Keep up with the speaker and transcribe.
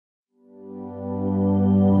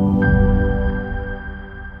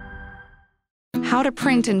how to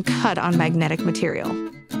print and cut on magnetic material.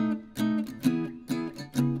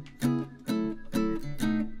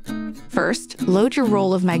 First, load your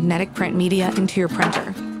roll of magnetic print media into your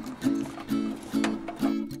printer.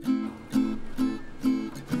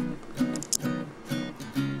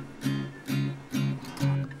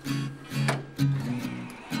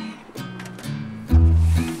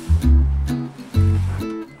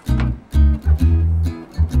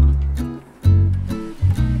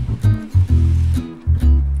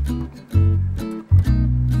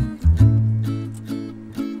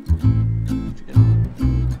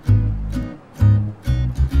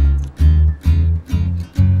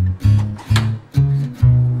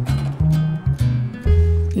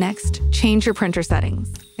 Next, change your printer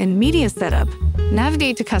settings. In Media Setup,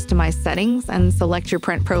 navigate to Customize Settings and select your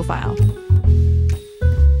print profile.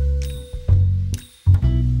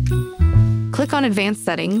 Click on Advanced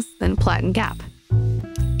Settings, then Platen Gap.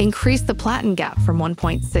 Increase the platen gap from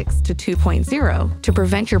 1.6 to 2.0 to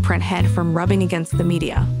prevent your print head from rubbing against the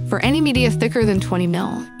media. For any media thicker than 20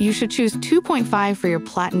 mil, you should choose 2.5 for your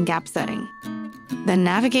platen gap setting. Then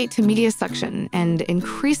navigate to Media Suction and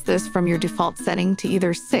increase this from your default setting to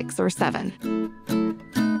either 6 or 7.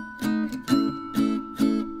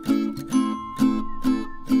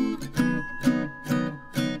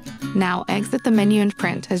 Now exit the menu and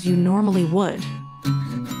print as you normally would.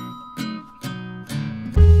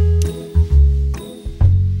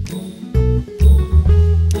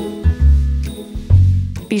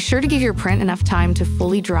 Be sure to give your print enough time to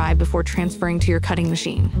fully dry before transferring to your cutting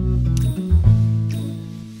machine.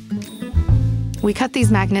 We cut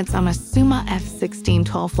these magnets on a Summa F-Series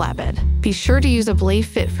Flatbed. Be sure to use a blade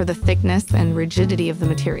fit for the thickness and rigidity of the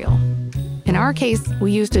material. In our case,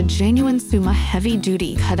 we used a genuine Summa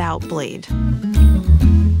heavy-duty cutout blade.